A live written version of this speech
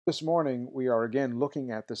This morning, we are again looking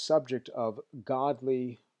at the subject of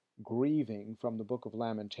godly grieving from the book of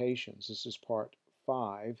Lamentations. This is part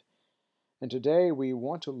 5, and today we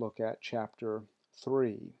want to look at chapter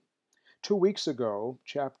 3. 2 weeks ago,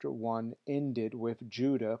 chapter 1 ended with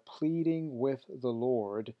Judah pleading with the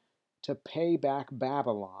Lord to pay back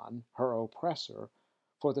Babylon, her oppressor,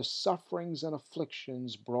 for the sufferings and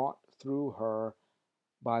afflictions brought through her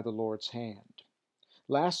by the Lord's hand.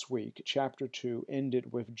 Last week, chapter 2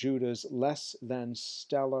 ended with Judah's less than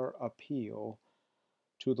stellar appeal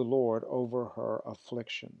to the Lord over her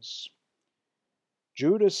afflictions.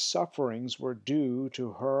 Judah's sufferings were due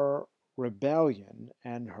to her rebellion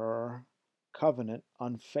and her covenant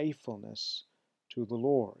unfaithfulness to the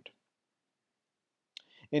Lord.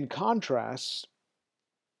 In contrast,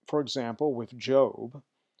 for example, with Job,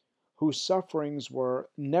 whose sufferings were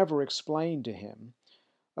never explained to him,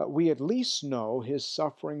 we at least know his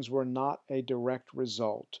sufferings were not a direct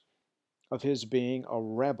result of his being a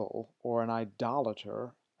rebel or an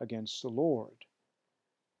idolater against the Lord.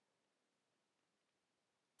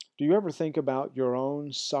 Do you ever think about your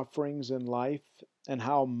own sufferings in life and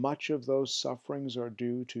how much of those sufferings are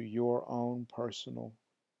due to your own personal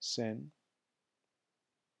sin?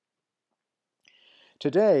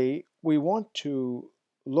 Today, we want to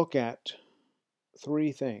look at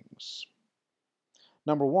three things.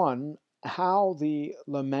 Number one, how the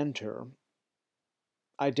lamenter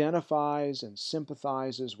identifies and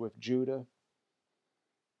sympathizes with Judah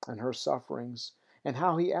and her sufferings, and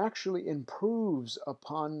how he actually improves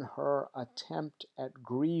upon her attempt at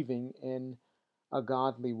grieving in a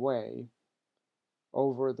godly way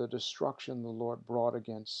over the destruction the Lord brought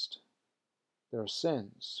against their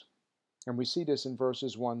sins. And we see this in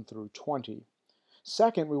verses 1 through 20.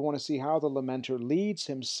 Second, we want to see how the lamenter leads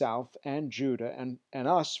himself and Judah, and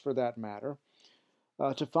us for that matter,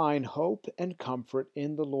 to find hope and comfort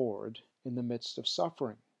in the Lord in the midst of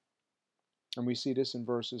suffering. And we see this in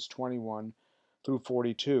verses 21 through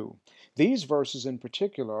 42. These verses in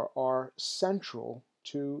particular are central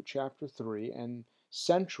to chapter 3 and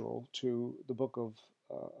central to the book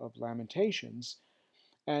of Lamentations.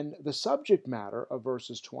 And the subject matter of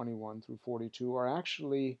verses 21 through 42 are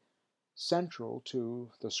actually central to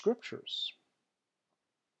the scriptures.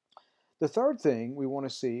 The third thing we want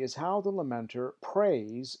to see is how the lamenter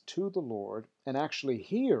prays to the Lord and actually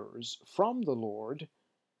hears from the Lord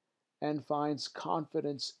and finds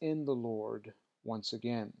confidence in the Lord once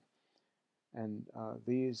again. And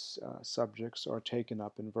these subjects are taken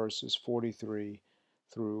up in verses 43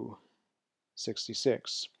 through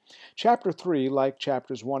 66. Chapter 3, like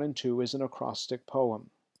chapters 1 and 2, is an acrostic poem.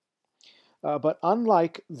 But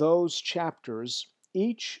unlike those chapters,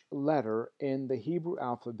 each letter in the Hebrew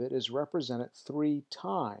alphabet is represented 3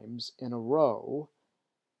 times in a row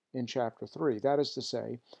in chapter 3. That is to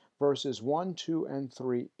say, verses 1, 2, and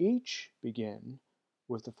 3 each begin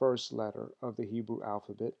with the first letter of the Hebrew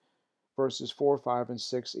alphabet. Verses 4, 5, and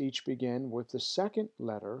 6 each begin with the second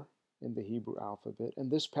letter in the Hebrew alphabet, and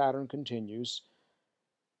this pattern continues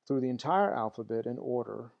through the entire alphabet in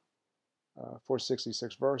order for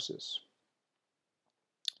 66 verses.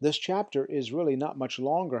 This chapter is really not much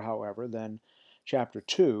longer, however, than chapter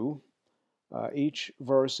 2. Each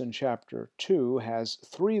verse in chapter 2 has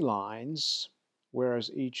 3 lines, whereas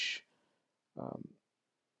each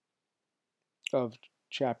of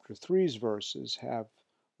chapter 3's verses have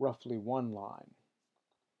roughly 1 line.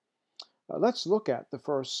 Let's look at the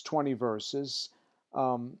first 20 verses,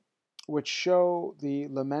 which show the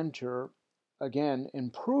lamenter again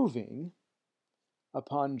improving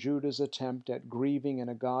upon Judah's attempt at grieving in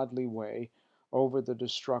a godly way over the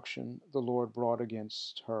destruction the Lord brought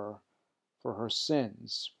against her for her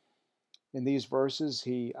sins. In these verses,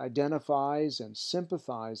 he identifies and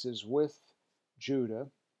sympathizes with Judah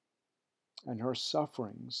and her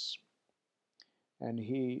sufferings, and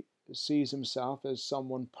he sees himself as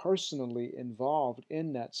someone personally involved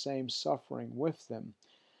in that same suffering with them.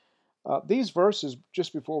 These verses,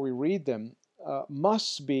 just before we read them,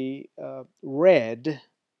 must be read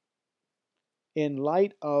in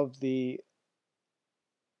light of the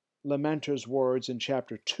lamenter's words in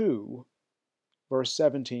chapter 2, verse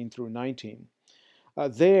 17 through 19.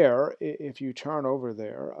 There, if you turn over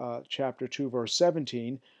there, chapter 2, verse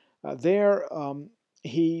 17,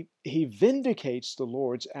 he vindicates the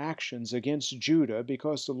Lord's actions against Judah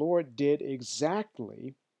because the Lord did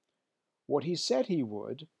exactly what he said he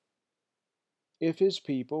would if his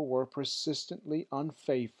people were persistently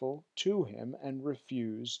unfaithful to him and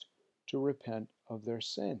refused to repent of their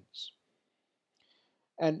sins.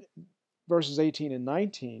 And verses 18 and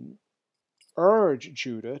 19 urge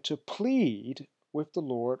Judah to plead with the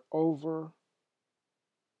Lord over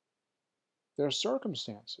their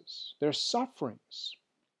circumstances, their sufferings.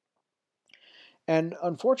 And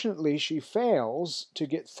unfortunately, she fails to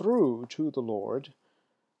get through to the Lord.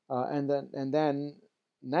 And then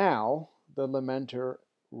now the lamenter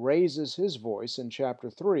raises his voice in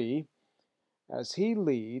chapter 3 as he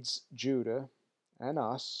leads Judah and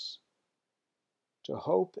us to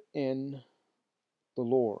hope in the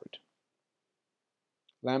Lord.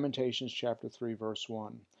 Lamentations chapter 3, verse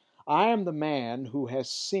 1. I am the man who has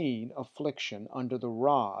seen affliction under the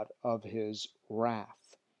rod of his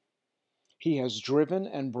wrath. He has driven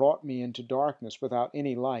and brought me into darkness without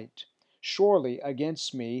any light. Surely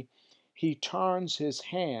against me he turns his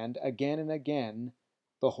hand again and again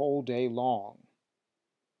the whole day long.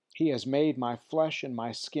 He has made my flesh and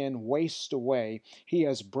my skin waste away. He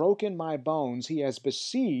has broken my bones. He has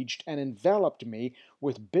besieged and enveloped me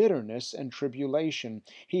with bitterness and tribulation.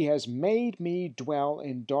 He has made me dwell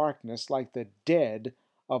in darkness like the dead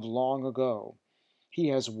of long ago. He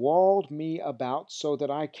has walled me about so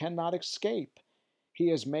that I cannot escape. He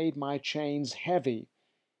has made my chains heavy.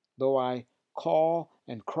 Though I call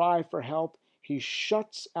and cry for help, he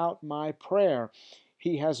shuts out my prayer.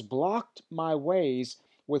 He has blocked my ways.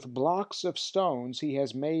 With blocks of stones he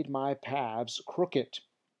has made my paths crooked.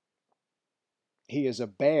 He is a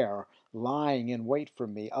bear lying in wait for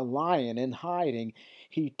me, a lion in hiding.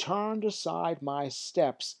 He turned aside my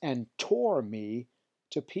steps and tore me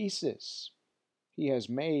to pieces. He has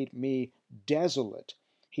made me desolate.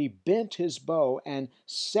 He bent his bow and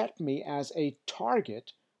set me as a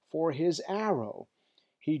target for his arrow.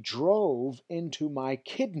 He drove into my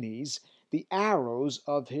kidneys the arrows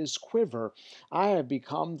of his quiver. I have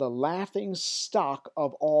become the laughing stock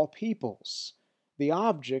of all peoples, the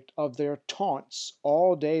object of their taunts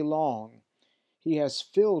all day long. He has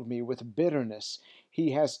filled me with bitterness.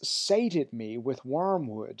 He has sated me with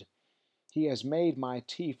wormwood. He has made my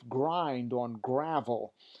teeth grind on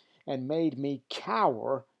gravel and made me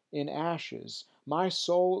cower in ashes. My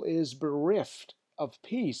soul is bereft of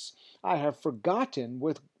peace. I have forgotten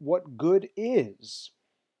what good is.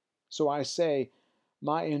 So I say,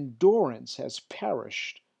 my endurance has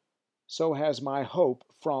perished, so has my hope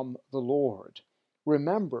from the Lord.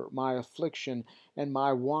 Remember my affliction and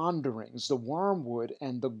my wanderings, the wormwood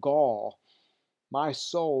and the gall. My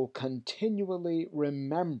soul continually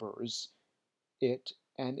remembers it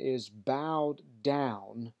and is bowed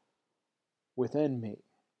down within me.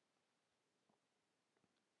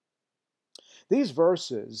 These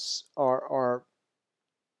verses are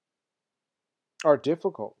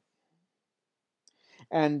difficult,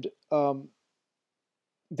 and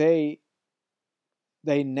they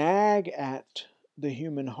nag at the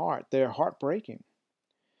human heart. They're heartbreaking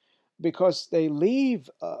because they leave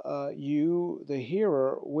you, the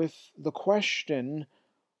hearer, with the question,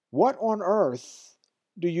 what on earth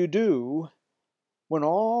do you do when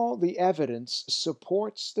all the evidence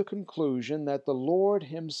supports the conclusion that the Lord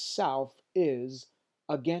himself is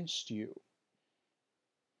against you?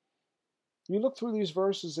 You look through these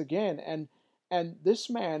verses again, and this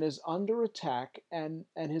man is under attack, and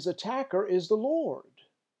his attacker is the Lord.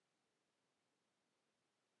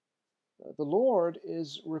 The Lord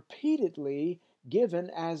is repeatedly given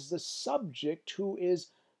as the subject who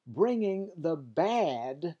is bringing the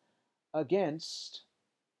bad against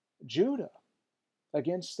Judah,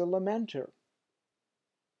 against the lamenter.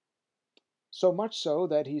 So much so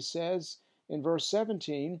that he says in verse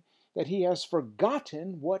 17 that he has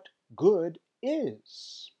forgotten what good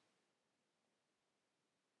is.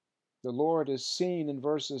 The Lord is seen in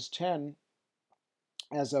verses 10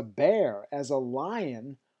 as a bear, as a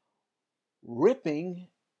lion, ripping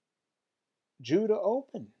Judah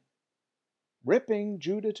open, ripping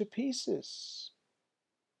Judah to pieces.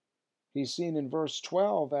 He's seen in verse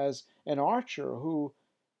 12 as an archer who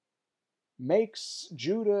makes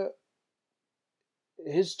Judah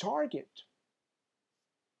his target.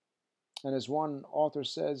 And as one author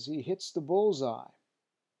says, he hits the bullseye.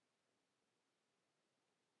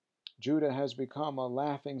 Judah has become a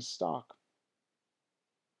laughing stock.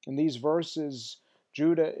 In these verses,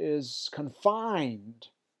 Judah is confined,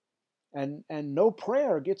 and no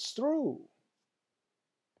prayer gets through.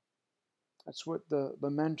 That's what the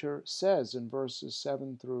lamenter says in verses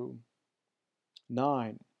 7 through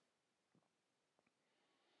 9.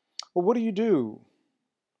 Well, what do you do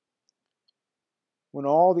when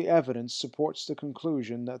all the evidence supports the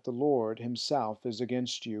conclusion that the Lord himself is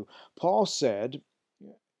against you? Paul said,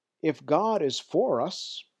 if God is for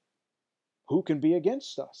us, who can be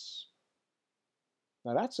against us?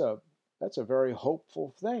 Now that's a very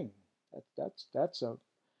hopeful thing.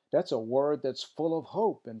 That's a word that's full of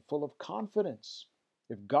hope and full of confidence.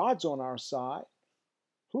 If God's on our side,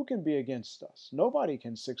 Who can be against us? Nobody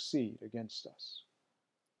can succeed against us.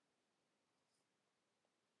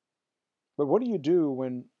 But what do you do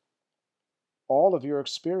when all of your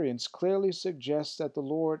experience clearly suggests that the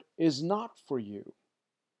Lord is not for you,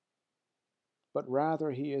 but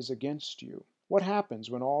rather he is against you? What happens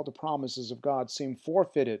when all the promises of God seem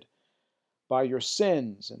forfeited by your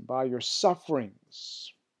sins and by your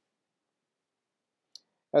sufferings?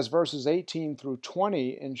 As verses 18 through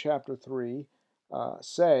 20 in chapter 3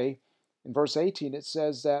 say, in verse 18 it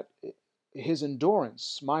says that his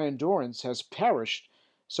endurance, my endurance, has perished,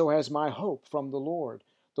 so has my hope from the Lord.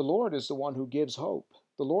 The Lord is the one who gives hope.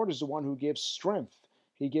 The Lord is the one who gives strength.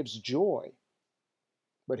 He gives joy.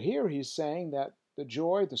 But here he's saying that the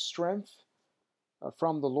joy, the strength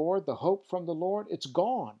from the Lord, the hope from the Lord, it's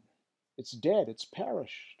gone. It's dead. It's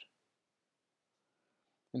perished.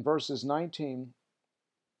 In verses 19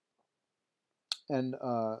 and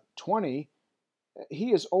 20,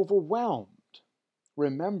 he is overwhelmed,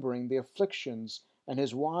 remembering the afflictions and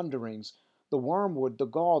his wanderings, the wormwood, the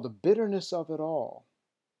gall, the bitterness of it all.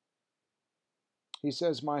 He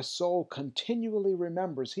says, my soul continually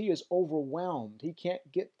remembers. He is overwhelmed. He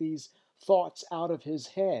can't get these thoughts out of his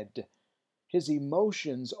head. His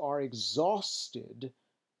emotions are exhausted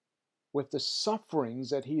with the sufferings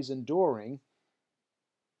that he's enduring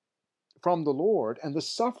from the Lord and the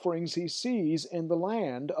sufferings he sees in the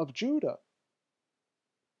land of Judah.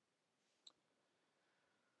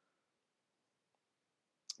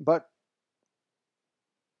 But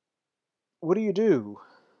what do you do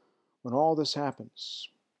when all this happens?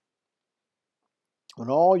 When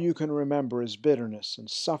all you can remember is bitterness and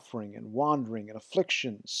suffering and wandering and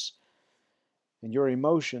afflictions, and your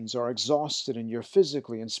emotions are exhausted and you're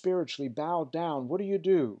physically and spiritually bowed down, what do you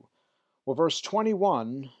do? Well, verse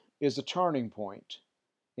 21 is a turning point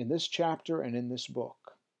in this chapter and in this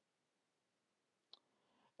book.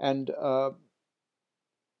 And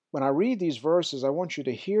when I read these verses, I want you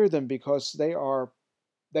to hear them because they are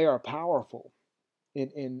powerful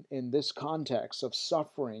in this context of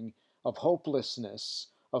suffering, of hopelessness,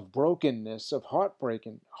 of brokenness, of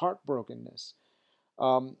heartbrokenness.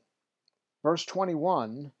 Verse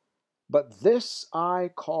 21, but this I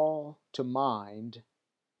call to mind,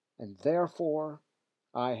 and therefore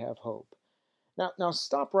I have hope. Now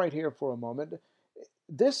stop right here for a moment.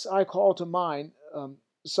 This I call to mind.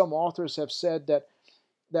 Some authors have said that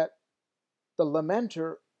the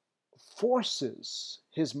lamenter forces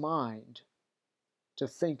his mind to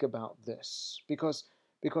think about this because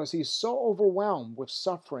he's so overwhelmed with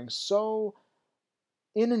suffering, so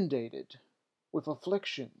inundated with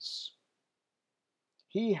afflictions.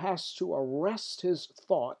 He has to arrest his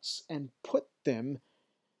thoughts and put them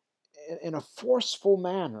in a forceful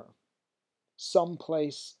manner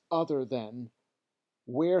someplace other than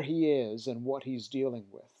where he is and what he's dealing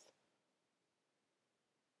with.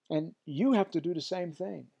 And you have to do the same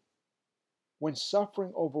thing. When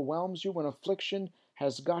suffering overwhelms you, when affliction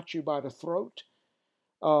has got you by the throat,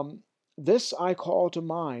 this I call to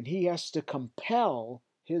mind. He has to compel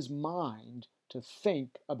his mind to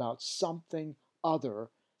think about something other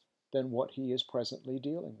than what he is presently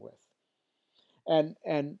dealing with.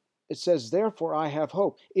 And it says, therefore I have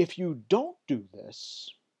hope. If you don't do this,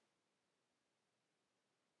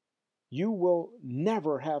 you will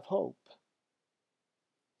never have hope.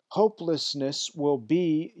 Hopelessness will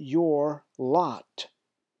be your lot,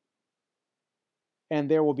 and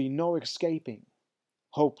there will be no escaping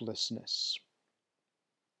hopelessness.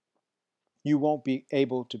 You won't be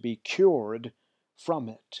able to be cured from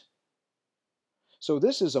it. So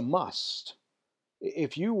this is a must.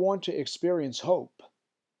 If you want to experience hope,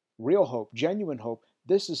 real hope, genuine hope,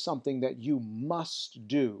 this is something that you must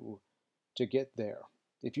do to get there.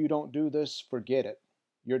 If you don't do this, forget it.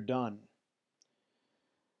 You're done.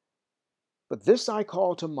 But this I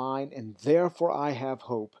call to mind, and therefore I have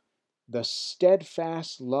hope. The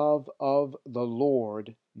steadfast love of the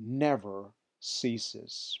Lord never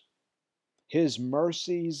ceases. His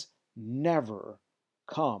mercies never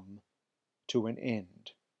come to an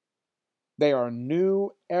end. They are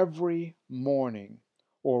new every morning,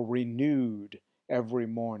 or renewed every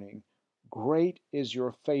morning. Great is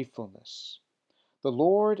your faithfulness. The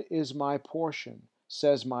Lord is my portion,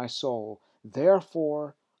 says my soul.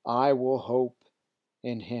 Therefore I will hope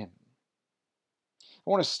in him. I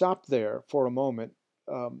want to stop there for a moment.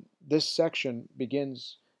 This section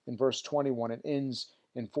begins in verse 21 and ends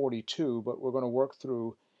in 42, but we're going to work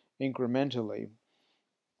through incrementally.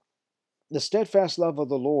 The steadfast love of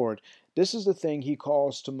the Lord, this is the thing he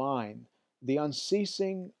calls to mind. The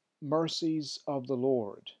unceasing mercies of the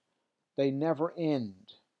Lord, they never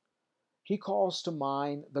end. He calls to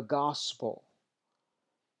mind the gospel.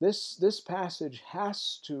 This passage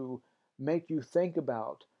has to make you think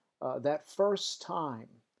about that first time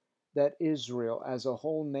that Israel, as a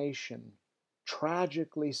whole nation,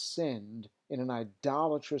 tragically sinned in an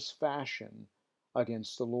idolatrous fashion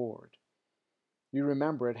against the Lord. You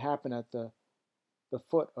remember it happened at the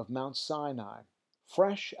foot of Mount Sinai,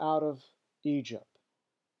 fresh out of Egypt,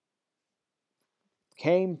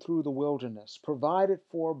 came through the wilderness, provided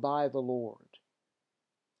for by the Lord.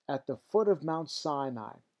 At the foot of Mount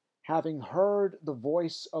Sinai, having heard the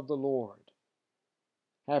voice of the Lord,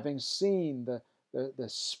 having seen the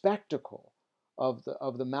spectacle of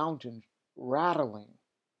the mountain rattling,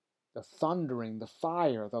 the thundering, the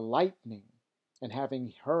fire, the lightning, and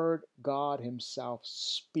having heard God himself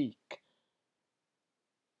speak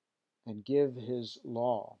and give his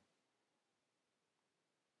law.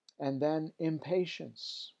 And then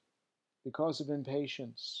impatience. Because of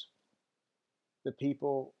impatience, the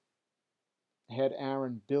people had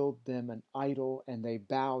Aaron build them an idol, and they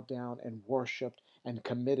bowed down and worshiped and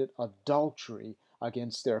committed adultery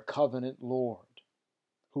against their covenant Lord,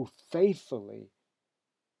 who faithfully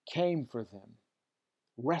came for them,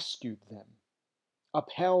 rescued them,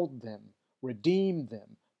 upheld them, redeemed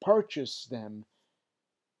them, purchased them,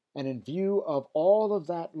 and in view of all of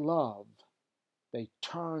that love, they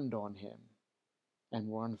turned on him and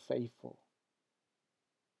were unfaithful,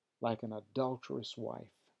 like an adulterous wife.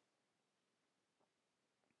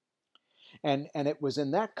 And it was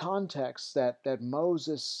in that context that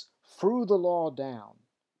Moses threw the law down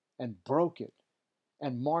and broke it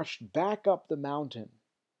and marched back up the mountain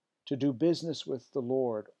to do business with the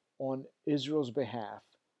Lord on Israel's behalf,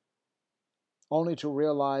 only to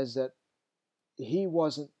realize that he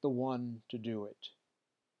wasn't the one to do it.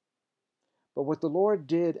 But what the Lord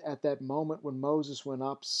did at that moment when Moses went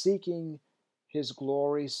up, seeking his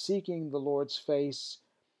glory, seeking the Lord's face,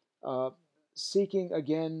 seeking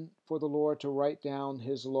again for the Lord to write down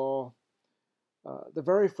his law, the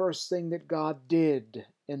very first thing that God did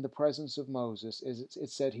in the presence of Moses is it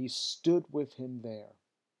said he stood with him there.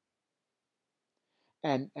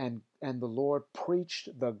 And the Lord preached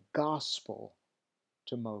the gospel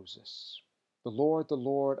to Moses. The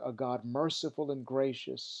Lord, a God merciful and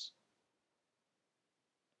gracious,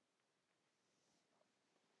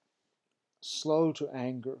 slow to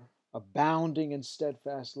anger, abounding in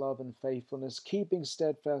steadfast love and faithfulness, keeping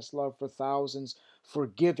steadfast love for thousands,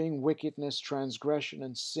 forgiving wickedness, transgression,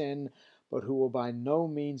 and sin, but who will by no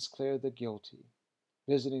means clear the guilty,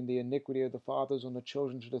 visiting the iniquity of the fathers on the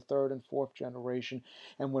children to the third and fourth generation.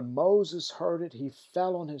 And when Moses heard it, he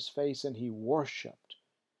fell on his face and he worshiped,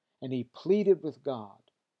 and he pleaded with God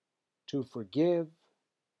to forgive,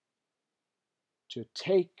 to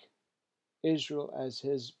take Israel as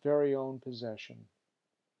his very own possession,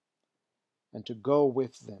 and to go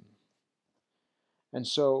with them. And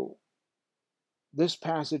so this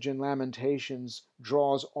passage in Lamentations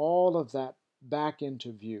draws all of that back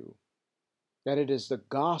into view, that it is the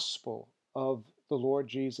gospel of the Lord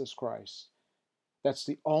Jesus Christ that's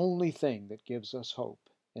the only thing that gives us hope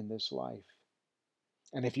in this life.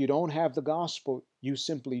 And if you don't have the gospel, you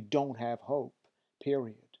simply don't have hope,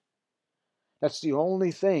 period. That's the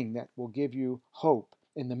only thing that will give you hope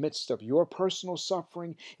in the midst of your personal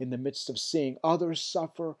suffering, in the midst of seeing others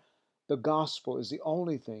suffer. The gospel is the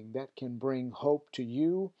only thing that can bring hope to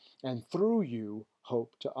you, and through you,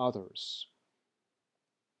 hope to others.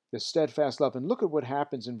 The steadfast love. And look at what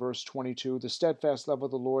happens in verse 22. The steadfast love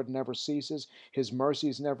of the Lord never ceases. His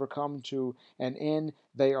mercies never come to an end.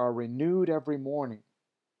 They are renewed every morning.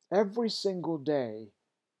 Every single day,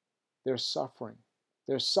 there's suffering.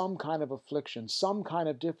 There's some kind of affliction, some kind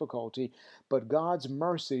of difficulty, but God's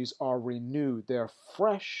mercies are renewed. They're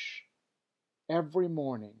fresh every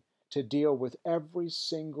morning to deal with every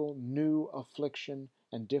single new affliction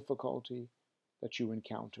and difficulty that you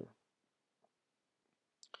encounter.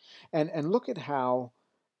 And look at how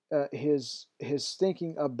his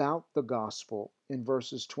thinking about the gospel in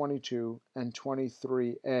verses 22 and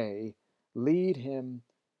 23a lead him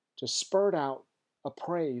to spurt out a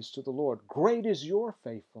praise to the Lord. Great is your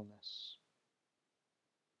faithfulness.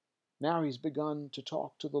 Now he's begun to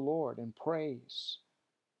talk to the Lord in praise.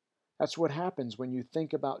 That's what happens when you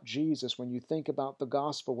think about Jesus, when you think about the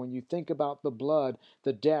gospel, when you think about the blood,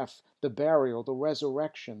 the death, the burial, the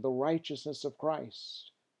resurrection, the righteousness of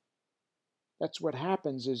Christ. That's what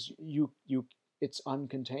happens is it's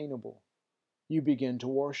uncontainable. You begin to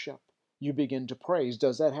worship. You begin to praise.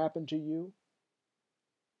 Does that happen to you?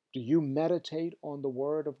 Do you meditate on the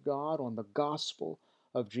Word of God, on the gospel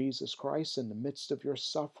of Jesus Christ in the midst of your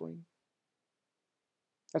suffering?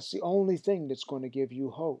 That's the only thing that's going to give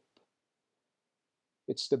you hope.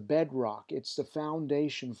 It's the bedrock. It's the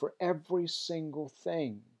foundation for every single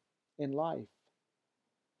thing in life.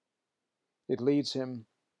 It leads him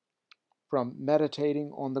from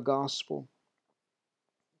meditating on the gospel,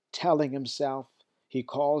 telling himself. He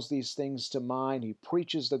calls these things to mind. He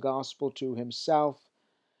preaches the gospel to himself,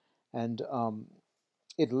 and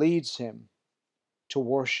it leads him to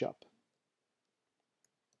worship.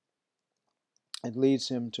 It leads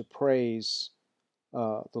him to praise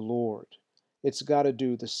the Lord. It's got to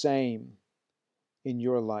do the same in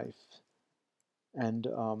your life. And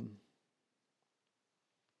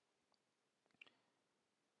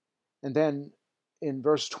then in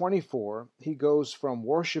verse 24, he goes from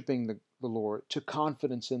worshiping the Lord to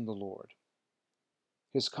confidence in the Lord.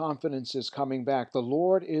 His confidence is coming back. The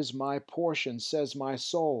Lord is my portion, says my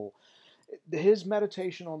soul. His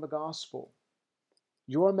meditation on the gospel,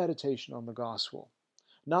 your meditation on the gospel,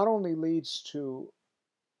 not only leads to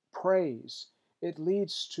praise, it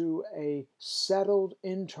leads to a settled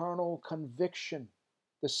internal conviction.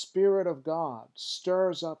 The Spirit of God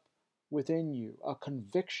stirs up within you a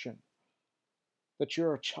conviction that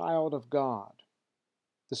you're a child of God.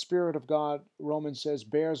 The Spirit of God, Romans says,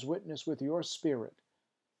 bears witness with your spirit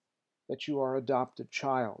that you are adopted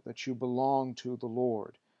child, that you belong to the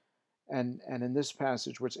Lord. And in this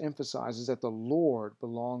passage, what's emphasized is that the Lord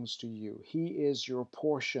belongs to you. He is your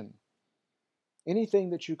portion. Anything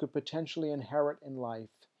that you could potentially inherit in life,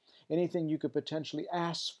 anything you could potentially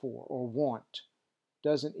ask for or want,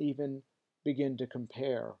 doesn't even begin to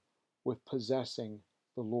compare with possessing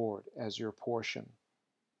the Lord as your portion.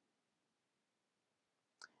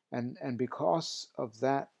 And because of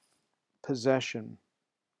that possession,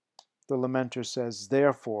 the lamenter says,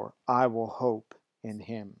 therefore, I will hope in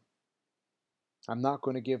him. I'm not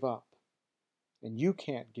going to give up. And you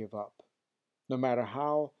can't give up. No matter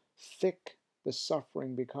how thick the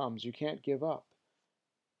suffering becomes, you can't give up.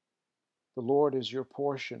 The Lord is your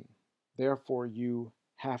portion. Therefore, you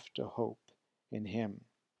have to hope in him.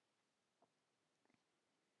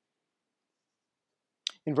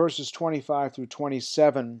 In verses 25 through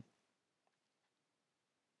 27,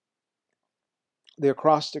 the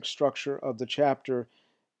acrostic structure of the chapter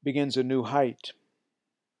begins a new height.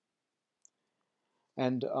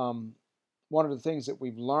 And one of the things that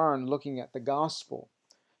we've learned looking at the gospel,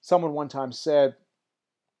 someone one time said,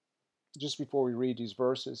 just before we read these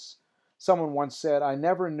verses, someone once said, I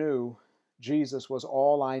never knew Jesus was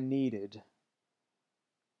all I needed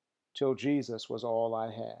till Jesus was all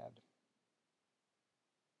I had.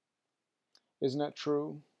 Isn't that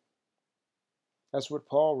true? That's what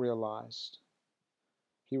Paul realized.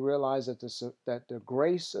 He realized that the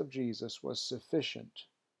grace of Jesus was sufficient.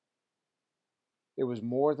 It was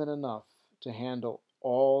more than enough to handle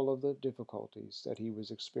all of the difficulties that he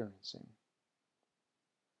was experiencing.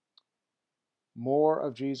 More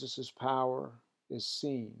of Jesus' power is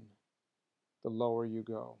seen the lower you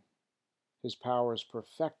go. His power is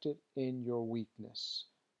perfected in your weakness.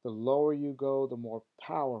 The lower you go, the more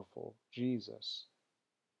powerful Jesus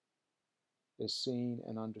is seen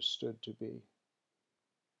and understood to be.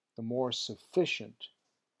 The more sufficient,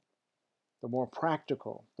 the more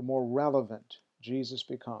practical, the more relevant Jesus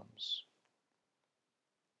becomes,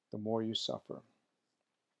 the more you suffer.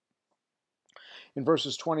 In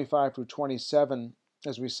verses 25 through 27,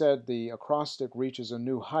 as we said, the acrostic reaches a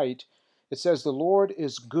new height. It says, the Lord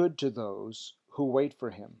is good to those who wait for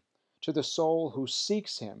him. To the soul who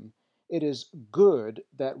seeks him, it is good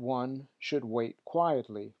that one should wait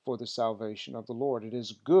quietly for the salvation of the Lord. It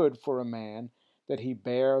is good for a man that he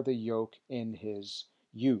bear the yoke in his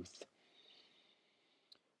youth.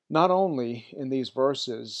 Not only in these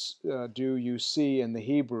verses do you see in the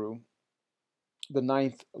Hebrew the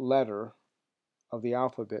ninth letter of the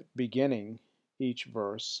alphabet beginning each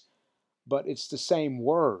verse, but it's the same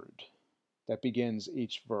word that begins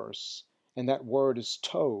each verse, and that word is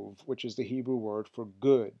tov, which is the Hebrew word for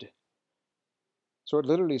good. So it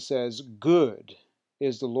literally says, good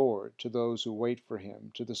is the Lord to those who wait for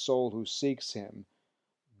him, to the soul who seeks him.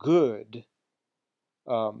 Good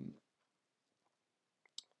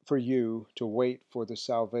for you to wait for the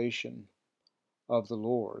salvation of the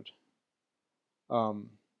Lord. And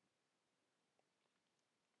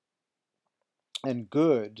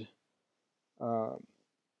good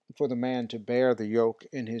for the man to bear the yoke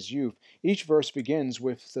in his youth. Each verse begins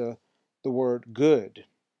with the word good.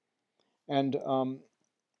 And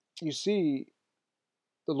you see,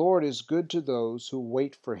 the Lord is good to those who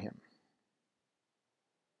wait for him,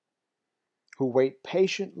 who wait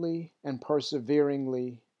patiently and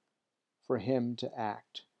perseveringly for him to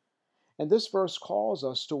act. And this verse calls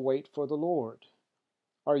us to wait for the Lord.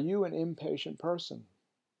 Are you an impatient person?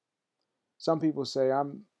 Some people say,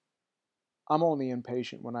 I'm only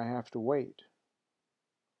impatient when I have to wait.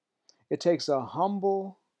 It takes a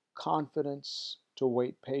humble confidence to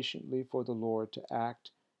wait patiently for the Lord to act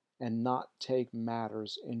and not take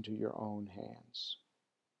matters into your own hands.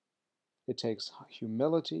 It takes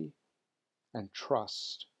humility and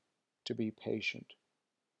trust to be patient.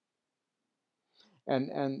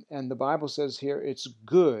 And the Bible says here it's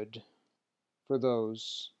good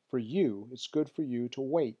for you, it's good for you to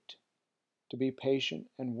wait, to be patient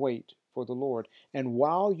and wait for the Lord. And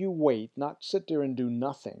while you wait, not sit there and do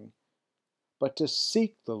nothing, but to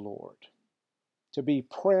seek the Lord, to be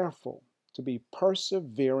prayerful, to be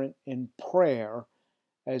perseverant in prayer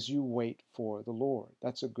as you wait for the Lord.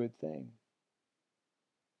 That's a good thing.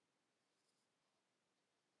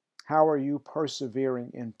 How are you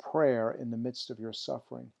persevering in prayer in the midst of your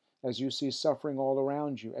suffering? As you see suffering all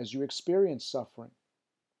around you, as you experience suffering,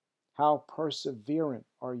 how perseverant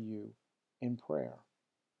are you in prayer?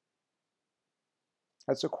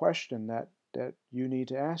 That's a question that you need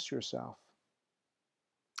to ask yourself,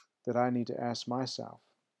 that I need to ask myself.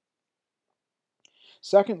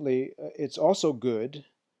 Secondly, it's also good,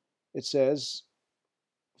 it says,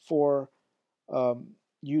 for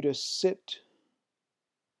you to sit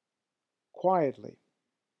quietly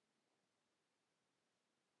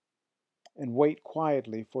and wait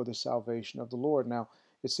quietly for the salvation of the Lord. Now,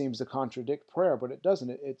 it seems to contradict prayer, but it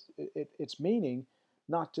doesn't. It's meaning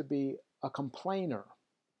not to be a complainer.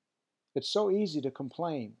 It's so easy to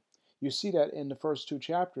complain. You see that in the first two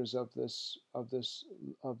chapters of this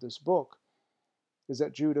book, is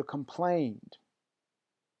that Judah complained.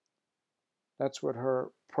 That's what her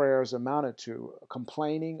prayers amounted to,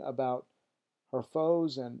 complaining about her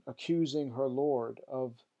foes and accusing her Lord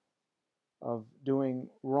of doing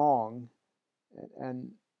wrong.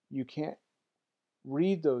 And you can't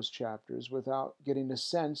read those chapters without getting the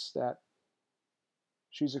sense that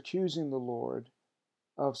she's accusing the Lord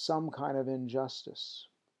of some kind of injustice.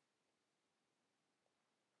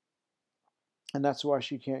 And that's why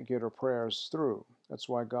she can't get her prayers through. That's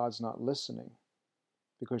why God's not listening,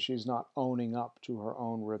 because she's not owning up to her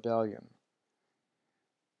own rebellion.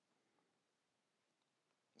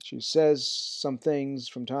 She says some things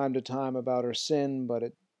from time to time about her sin, but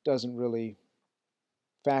it doesn't really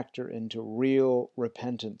factor into real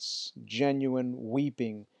repentance, genuine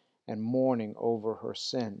weeping and mourning over her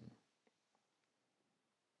sin.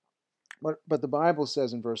 But the Bible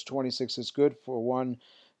says in verse 26, it's good for one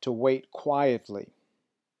to wait quietly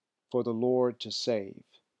for the Lord to save,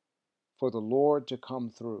 for the Lord to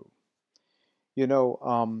come through. You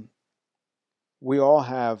know, we all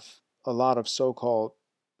have a lot of so-called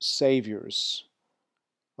saviors.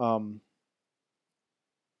 For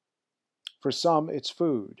some, it's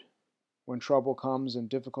food. When trouble comes and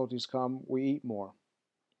difficulties come, we eat more.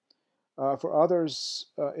 For others,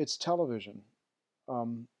 it's television.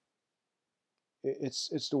 Um,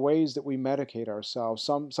 it's the ways that we medicate ourselves.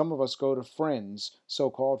 Some of us go to friends,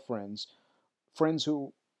 so-called friends, friends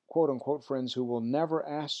who, quote unquote friends, who will never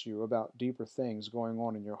ask you about deeper things going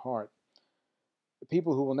on in your heart.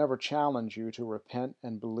 People who will never challenge you to repent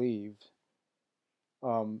and believe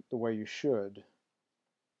the way you should.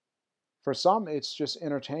 For some, it's just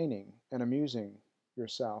entertaining and amusing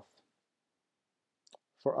yourself.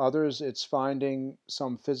 For others, it's finding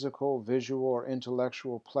some physical, visual, or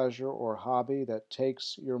intellectual pleasure or hobby that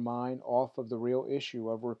takes your mind off of the real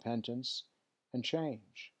issue of repentance and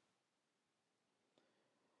change.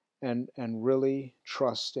 And really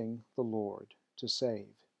trusting the Lord to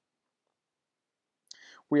save.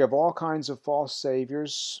 We have all kinds of false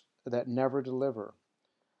saviors that never deliver.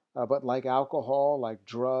 But like alcohol, like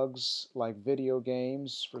drugs, like video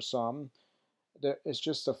games for some, it's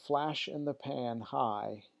just a flash in the pan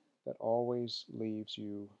high that always leaves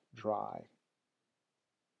you dry.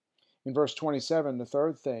 In verse 27, the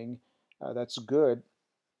third thing that's good,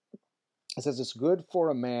 it says it's good for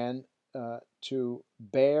a man to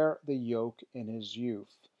bear the yoke in his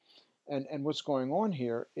youth. And what's going on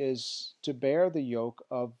here is to bear the yoke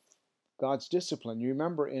of God's discipline. You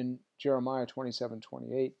remember in Jeremiah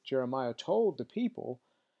 27:28, Jeremiah told the people,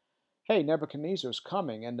 hey, Nebuchadnezzar is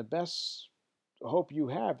coming, and the best hope you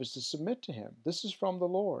have is to submit to him. This is from the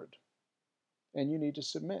Lord, and you need to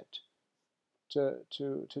submit to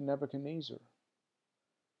Nebuchadnezzar.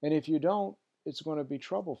 And if you don't, it's going to be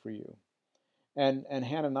trouble for you. And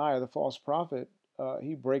Hananiah, the false prophet,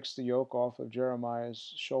 he breaks the yoke off of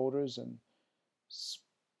Jeremiah's shoulders and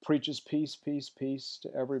preaches peace, peace, peace to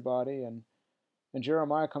everybody. And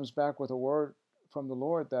Jeremiah comes back with a word from the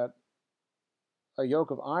Lord that a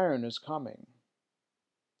yoke of iron is coming,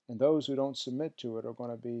 and those who don't submit to it are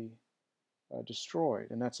going to be destroyed.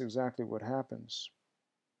 And that's exactly what happens.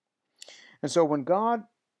 And so when God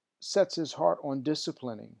sets his heart on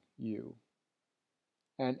disciplining you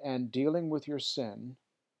and dealing with your sin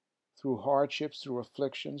through hardships, through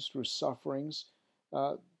afflictions, through sufferings,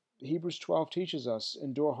 uh, Hebrews 12 teaches us,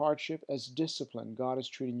 endure hardship as discipline. God is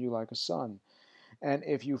treating you like a son. And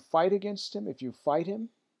if you fight against him, if you fight him,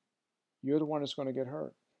 you're the one that's going to get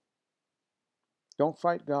hurt. Don't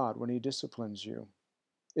fight God when he disciplines you.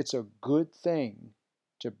 It's a good thing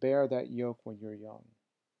to bear that yoke when you're young.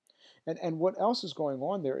 And what else is going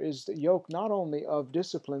on there is the yoke not only of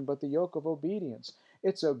discipline, but the yoke of obedience.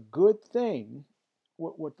 It's a good thing,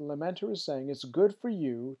 what the lamenter is saying, it's good for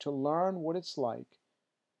you to learn what it's like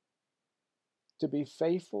to be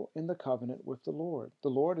faithful in the covenant with the Lord. The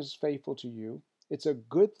Lord is faithful to you. It's a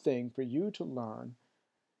good thing for you to learn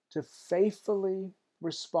to faithfully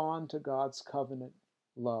respond to God's covenant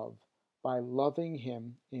love by loving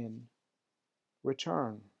him in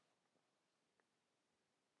return.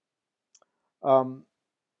 Um,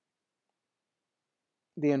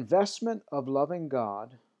 the investment of loving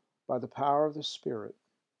God by the power of the Spirit,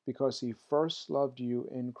 because he first loved you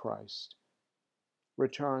in Christ,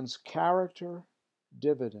 returns character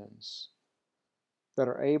dividends that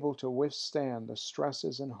are able to withstand the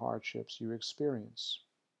stresses and hardships you experience.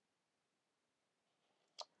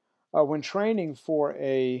 When training for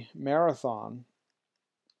a marathon,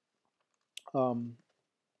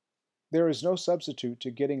 there is no substitute to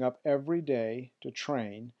getting up every day to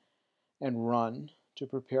train and run to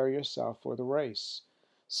prepare yourself for the race.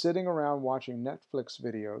 Sitting around watching Netflix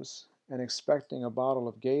videos and expecting a bottle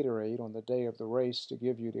of Gatorade on the day of the race to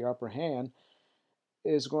give you the upper hand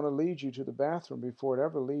is going to lead you to the bathroom before it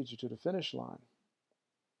ever leads you to the finish line.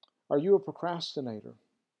 Are you a procrastinator?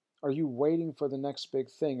 Are you waiting for the next big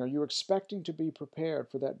thing? Are you expecting to be prepared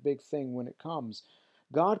for that big thing when it comes?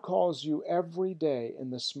 God calls you every day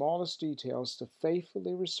in the smallest details to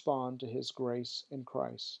faithfully respond to his grace in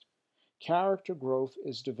Christ. Character growth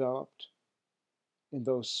is developed in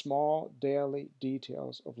those small daily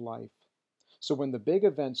details of life. So when the big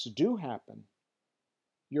events do happen,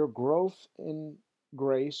 your growth in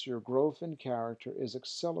grace, your growth in character is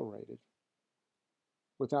accelerated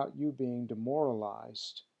without you being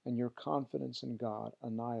demoralized and your confidence in God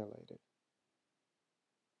annihilated.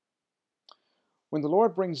 When the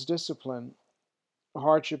Lord brings discipline,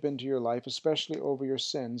 hardship into your life, especially over your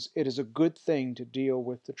sins, it is a good thing to deal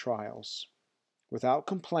with the trials without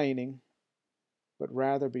complaining, but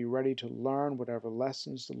rather be ready to learn whatever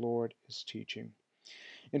lessons the Lord is teaching.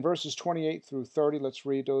 In verses 28 through 30, let's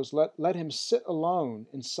read those. Let him sit alone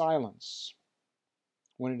in silence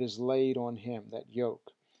when it is laid on him, that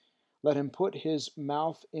yoke. Let him put his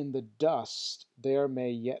mouth in the dust, there may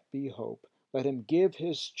yet be hope. Let him give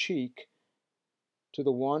his cheek to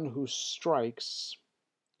the one who strikes,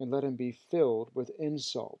 and let him be filled with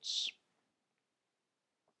insults.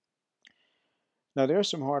 Now, there are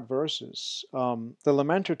some hard verses. The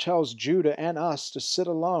lamenter tells Judah and us to sit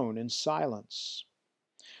alone in silence,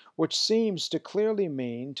 which seems to clearly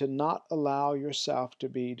mean to not allow yourself to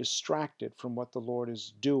be distracted from what the Lord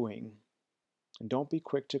is doing. And don't be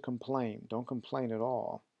quick to complain. Don't complain at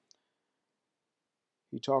all.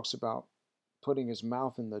 He talks about putting his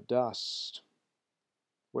mouth in the dust.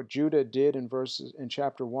 What Judah did in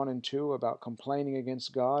chapter 1 and 2 about complaining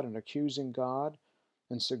against God and accusing God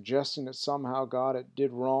and suggesting that somehow God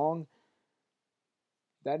did wrong,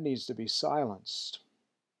 that needs to be silenced.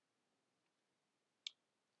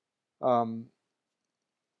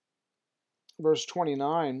 Verse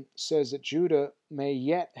 29 says that Judah may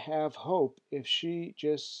yet have hope if she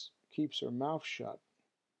just keeps her mouth shut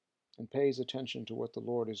and pays attention to what the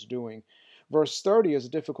Lord is doing. Verse 30 is a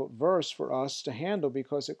difficult verse for us to handle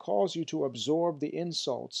because it calls you to absorb the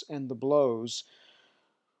insults and the blows,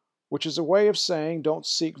 which is a way of saying don't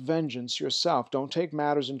seek vengeance yourself. Don't take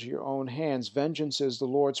matters into your own hands. Vengeance is the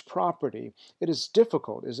Lord's property. It is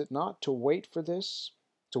difficult, is it not, to wait for this,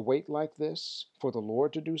 to wait like this, for the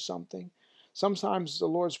Lord to do something? Sometimes the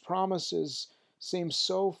Lord's promises seem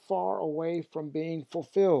so far away from being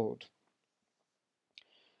fulfilled.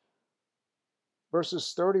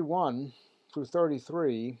 Verses 31 through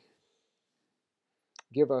 33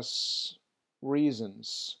 give us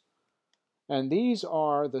reasons. And these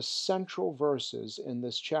are the central verses in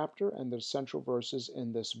this chapter and the central verses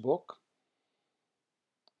in this book.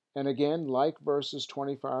 And again, like verses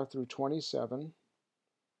 25 through 27,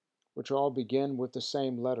 which all begin with the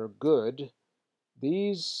same letter, good,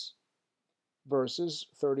 these verses,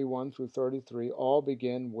 31 through 33, all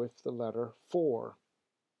begin with the letter for,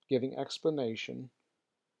 giving explanation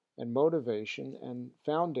and motivation and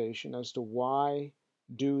foundation as to why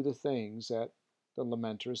do the things that the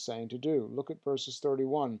lamenter is saying to do. Look at verses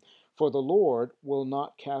 31. For the Lord will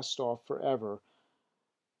not cast off forever,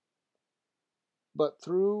 but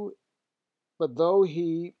though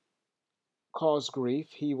he cause grief,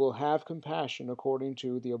 he will have compassion according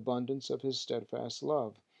to the abundance of his steadfast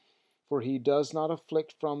love. For he does not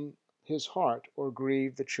afflict from his heart or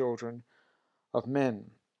grieve the children of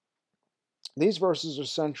men. These verses are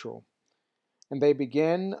central, and they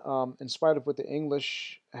begin, in spite of what the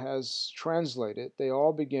English has translated, they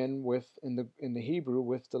all begin with, in the Hebrew,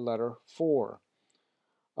 with the letter for.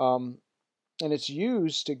 And it's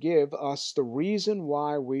used to give us the reason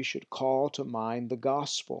why we should call to mind the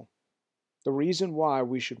gospel. The reason why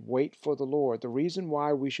we should wait for the Lord, the reason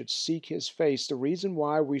why we should seek His face, the reason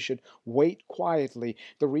why we should wait quietly,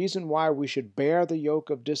 the reason why we should bear the yoke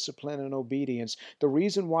of discipline and obedience, the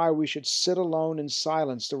reason why we should sit alone in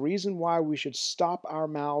silence, the reason why we should stop our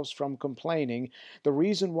mouths from complaining, the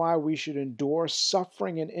reason why we should endure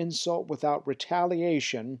suffering and insult without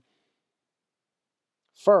retaliation.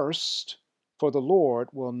 First, for the Lord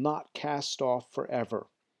will not cast off forever.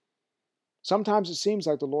 Sometimes it seems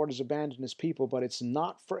like the Lord has abandoned His people, but it's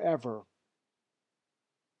not forever.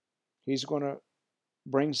 He's going to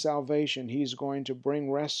bring salvation. He's going to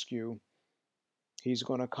bring rescue. He's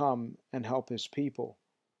going to come and help His people.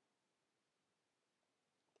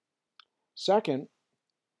 Second,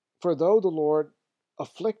 for though the Lord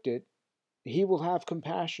afflicted, He will have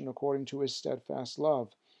compassion according to His steadfast love.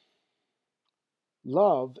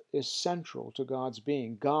 Love is central to God's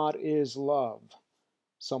being. God is love,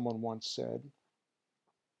 someone once said.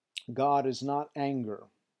 God is not anger.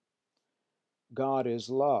 God is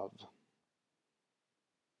love.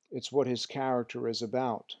 It's what His character is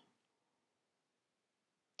about.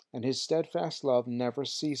 And His steadfast love never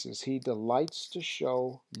ceases. He delights to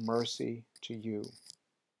show mercy to you.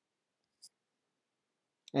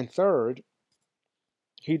 And third,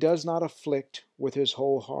 He does not afflict with His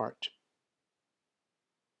whole heart.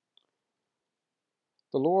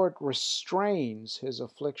 The Lord restrains His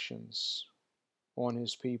afflictions on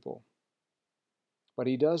His people, but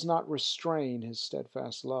He does not restrain His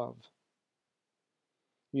steadfast love.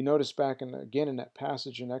 You notice back again in that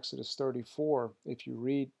passage in Exodus 34, if you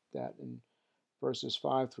read that in verses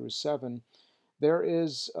 5 through 7, there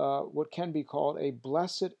is what can be called a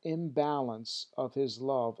blessed imbalance of His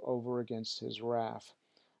love over against His wrath.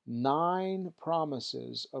 9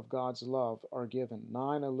 promises of God's love are given,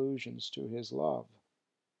 9 allusions to His love,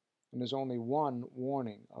 and there's only 1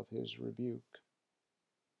 warning of His rebuke.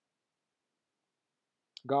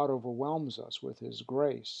 God overwhelms us with His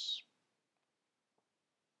grace.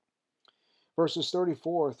 Verses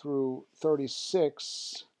 34 through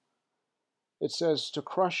 36, it says, to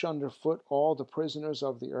crush underfoot all the prisoners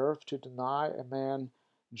of the earth, to deny a man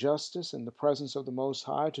justice in the presence of the Most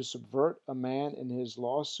High, to subvert a man in his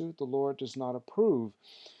lawsuit, the Lord does not approve.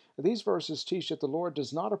 These verses teach that the Lord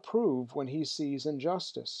does not approve when He sees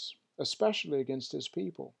injustice, especially against His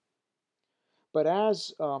people. But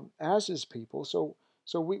as His people, so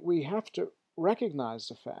we have to recognize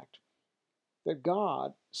the fact that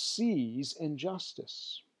God sees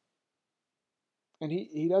injustice. And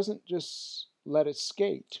He doesn't just let it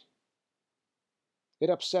skate. It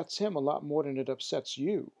upsets Him a lot more than it upsets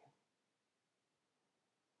you.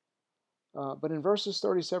 But in verses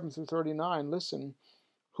 37 through 39, listen,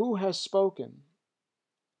 who has spoken,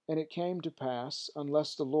 and it came to pass,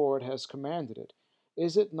 unless the Lord has commanded it?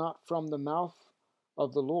 Is it not from the mouth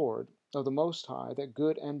of the Lord, of the Most High, that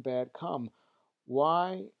good and bad come?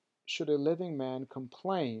 Why should a living man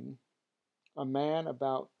complain, a man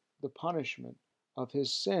about the punishment of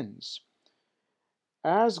his sins?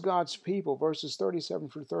 As God's people, verses 37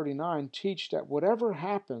 through 39 teach that whatever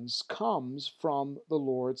happens comes from the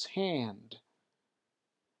Lord's hand.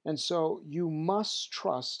 And so you must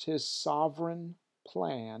trust His sovereign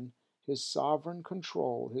plan, His sovereign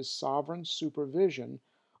control, His sovereign supervision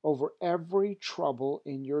over every trouble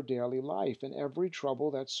in your daily life and every trouble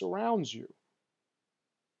that surrounds you.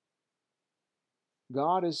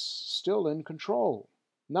 God is still in control.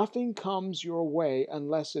 Nothing comes your way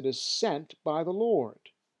unless it is sent by the Lord.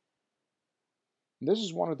 And this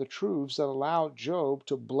is one of the truths that allowed Job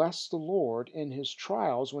to bless the Lord in his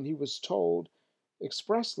trials when he was told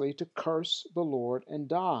expressly to curse the Lord and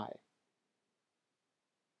die.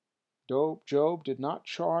 Job did not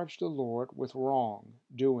charge the Lord with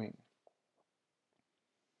wrongdoing.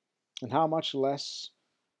 And how much less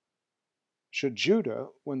should Judah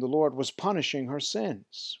when the Lord was punishing her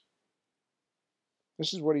sins?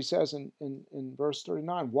 This is what he says in verse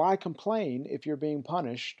 39. Why complain if you're being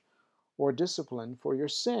punished or disciplined for your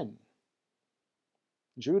sin?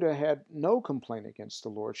 Judah had no complaint against the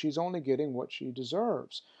Lord. She's only getting what she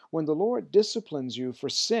deserves. When the Lord disciplines you for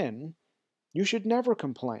sin, you should never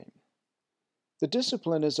complain. The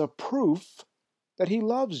discipline is a proof that He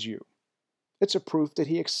loves you. It's a proof that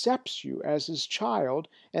He accepts you as His child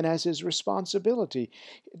and as His responsibility.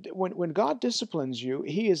 When God disciplines you,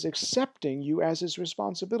 He is accepting you as His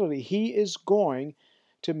responsibility. He is going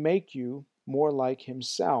to make you more like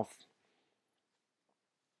Himself.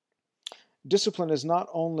 Discipline is not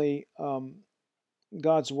only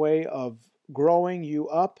God's way of growing you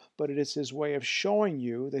up, but it is His way of showing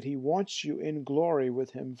you that He wants you in glory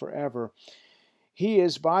with Him forever. He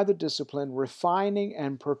is, by the discipline, refining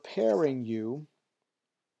and preparing you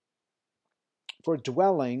for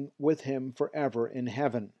dwelling with Him forever in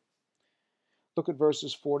heaven. Look at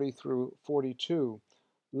verses 40 through 42.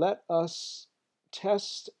 Let us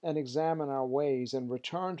test and examine our ways and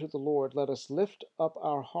return to the Lord. Let us lift up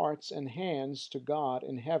our hearts and hands to God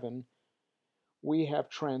in heaven. We have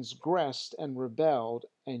transgressed and rebelled,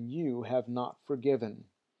 and you have not forgiven.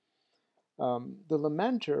 The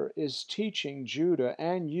lamenter is teaching Judah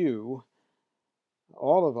and you,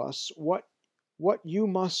 all of us, what you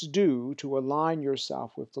must do to align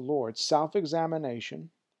yourself with the Lord. Self-examination,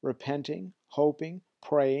 repenting, hoping,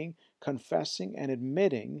 praying, confessing, and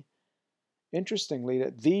admitting, interestingly,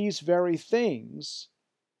 that these very things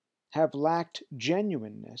have lacked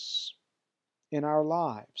genuineness in our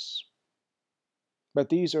lives. But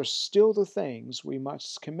these are still the things we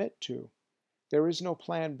must commit to. There is no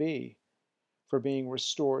plan B for being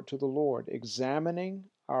restored to the Lord. Examining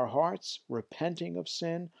our hearts, repenting of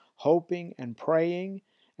sin, hoping and praying,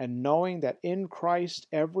 and knowing that in Christ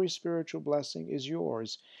every spiritual blessing is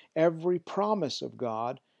yours. Every promise of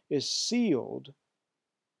God is sealed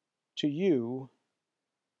to you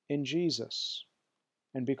in Jesus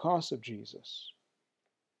and because of Jesus.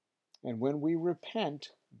 And when we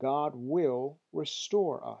repent, God will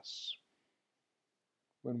restore us.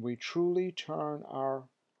 When we truly turn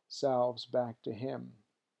ourselves back to Him.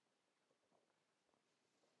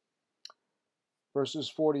 Verses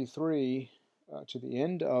 43 to the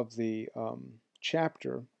end of the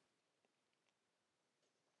chapter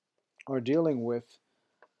are dealing with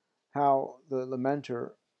how the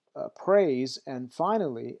lamenter prays and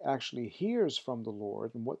finally actually hears from the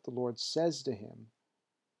Lord and what the Lord says to him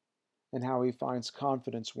and how he finds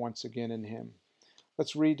confidence once again in Him.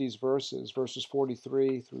 Let's read these verses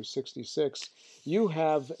 43 through 66. You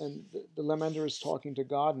have, and the lamenter is talking to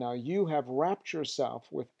God now, you have wrapped yourself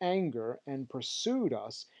with anger and pursued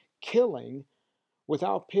us, killing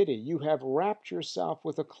without pity. You have wrapped yourself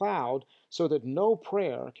with a cloud so that no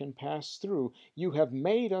prayer can pass through. You have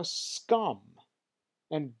made us scum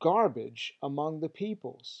and garbage among the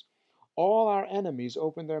peoples. All our enemies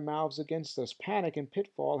open their mouths against us. Panic and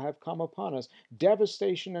pitfall have come upon us.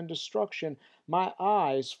 Devastation and destruction. My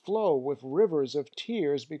eyes flow with rivers of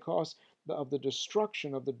tears because of the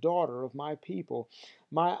destruction of the daughter of my people.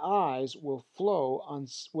 My eyes will flow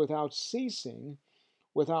without ceasing,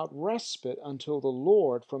 without respite, until the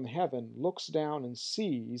Lord from heaven looks down and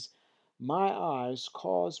sees. My eyes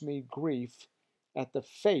cause me grief at the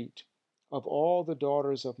fate of all the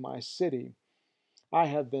daughters of my city. I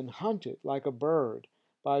have been hunted like a bird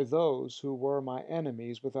by those who were my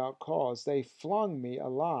enemies without cause. They flung me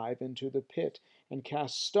alive into the pit and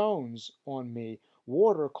cast stones on me.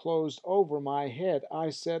 Water closed over my head. I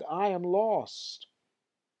said, I am lost.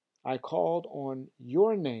 I called on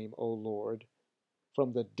your name, O Lord,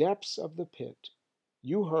 from the depths of the pit.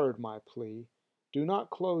 You heard my plea. Do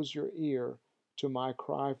not close your ear to my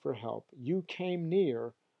cry for help. You came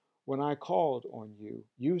near when I called on you.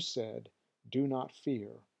 You said, do not fear.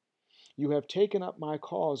 You have taken up my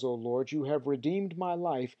cause, O Lord. You have redeemed my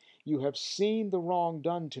life. You have seen the wrong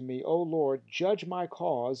done to me. O Lord, judge my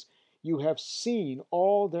cause. You have seen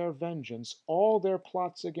all their vengeance, all their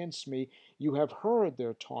plots against me. You have heard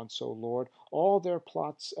their taunts, O Lord, all their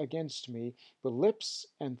plots against me. The lips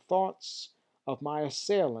and thoughts of my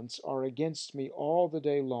assailants are against me all the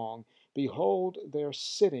day long. Behold their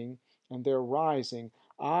sitting and their rising.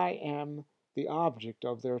 I am the object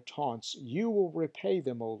of their taunts. You will repay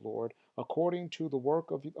them, O Lord, according to the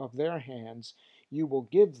work of their hands. You will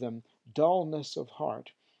give them dullness of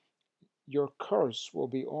heart. Your curse will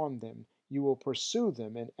be on them. You will pursue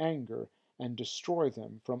them in anger and destroy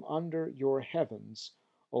them from under your heavens,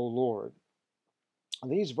 O Lord.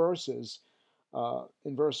 These verses,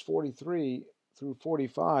 in verse 43 through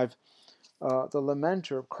 45, the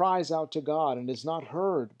lamenter cries out to God and is not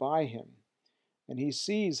heard by Him. And he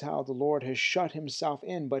sees how the Lord has shut himself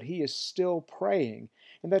in, but he is still praying.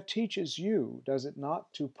 And that teaches you, does it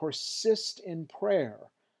not, to persist in prayer.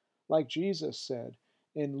 Like Jesus said,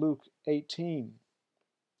 in Luke 18.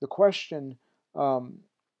 The question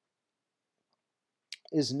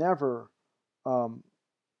is never,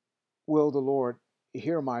 will the Lord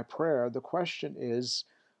hear my prayer? The question is,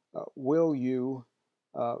 will you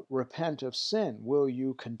repent of sin? Will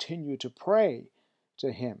you continue to pray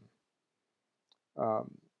to Him?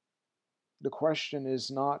 The question is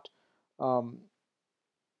not,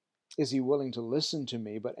 is He willing to listen to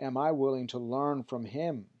me, but am I willing to learn from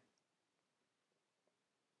Him?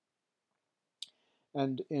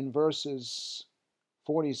 And in verses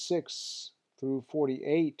 46 through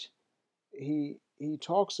 48, he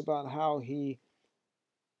talks about how he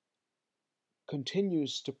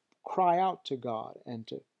continues to cry out to God and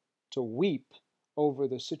to weep over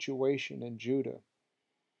the situation in Judah.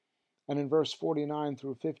 And in verse 49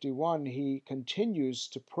 through 51, he continues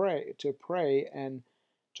to pray and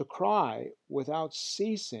to cry without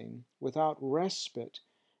ceasing, without respite.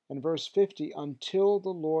 And verse 50, until the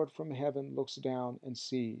Lord from heaven looks down and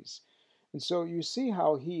sees. And so you see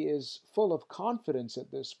how he is full of confidence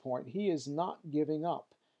at this point. He is not giving up.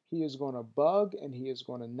 He is going to bug and he is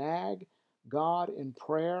going to nag God in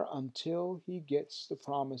prayer until he gets the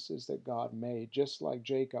promises that God made. Just like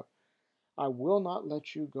Jacob, I will not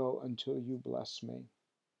let you go until you bless me.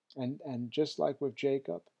 And just like with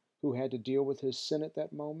Jacob, who had to deal with his sin at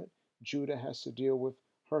that moment, Judah has to deal with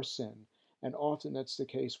her sin. And often that's the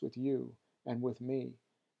case with you and with me,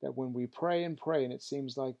 that when we pray and pray and it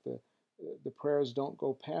seems like the prayers don't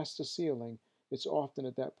go past the ceiling, it's often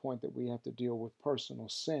at that point that we have to deal with personal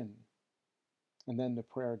sin. And then the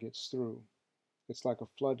prayer gets through. It's like a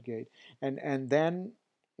floodgate. And then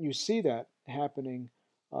you see that happening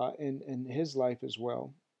in his life as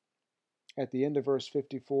well. At the end of verse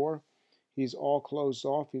 54, he's all closed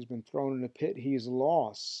off. He's been thrown in a pit. He's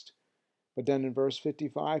lost. But then in verse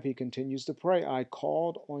 55, he continues to pray, I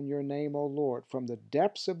called on your name, O Lord, from the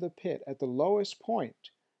depths of the pit at the lowest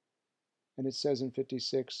point. And it says in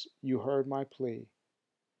 56, you heard my plea.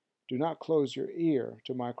 Do not close your ear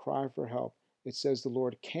to my cry for help. It says the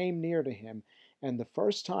Lord came near to him. And the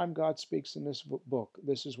first time God speaks in this book,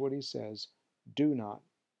 this is what he says, do not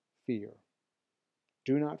fear.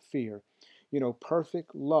 Do not fear. You know,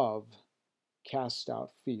 perfect love casts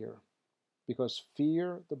out fear. Because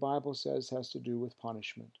fear, the Bible says, has to do with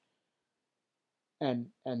punishment. And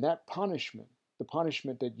that punishment, the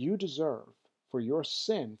punishment that you deserve for your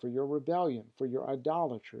sin, for your rebellion, for your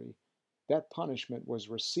idolatry, that punishment was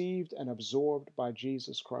received and absorbed by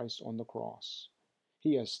Jesus Christ on the cross.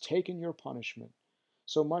 He has taken your punishment,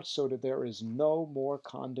 so much so that there is no more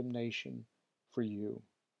condemnation for you.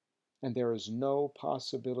 And there is no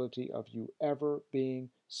possibility of you ever being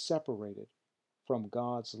separated from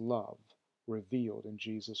God's love revealed in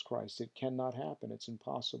Jesus Christ. It cannot happen. It's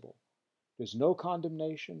impossible. There's no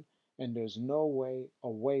condemnation and there's no way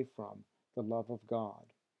away from the love of God.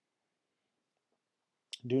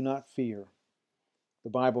 Do not fear. The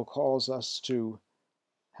Bible calls us to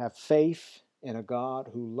have faith in a God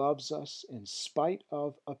who loves us in spite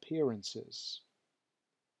of appearances.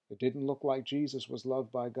 It didn't look like Jesus was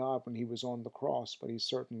loved by God when he was on the cross, but he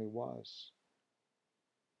certainly was.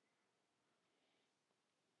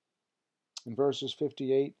 In verses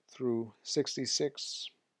 58 through 66,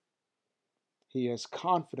 he is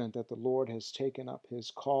confident that the Lord has taken up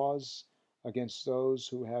his cause against those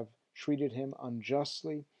who have treated him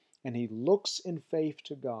unjustly, and he looks in faith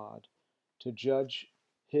to God to judge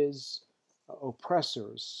his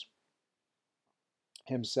oppressors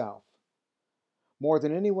himself. More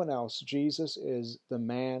than anyone else, Jesus is the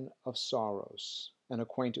man of sorrows and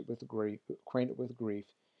acquainted with grief.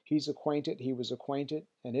 He was acquainted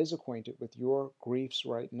and is acquainted with your griefs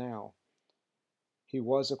right now. He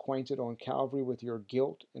was acquainted on Calvary with your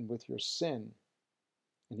guilt and with your sin.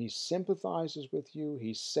 And he sympathizes with you.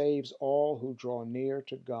 He saves all who draw near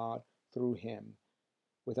to God through him.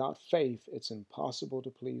 Without faith, it's impossible to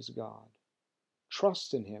please God.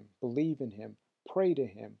 Trust in him, believe in him, pray to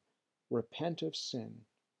him, repent of sin.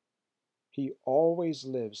 He always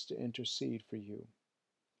lives to intercede for you.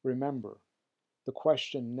 Remember, the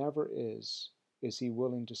question never is he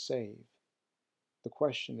willing to save? The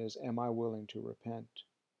question is, am I willing to repent?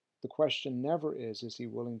 The question never is he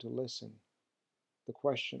willing to listen? The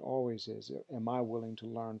question always is, am I willing to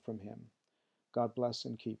learn from him? God bless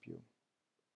and keep you.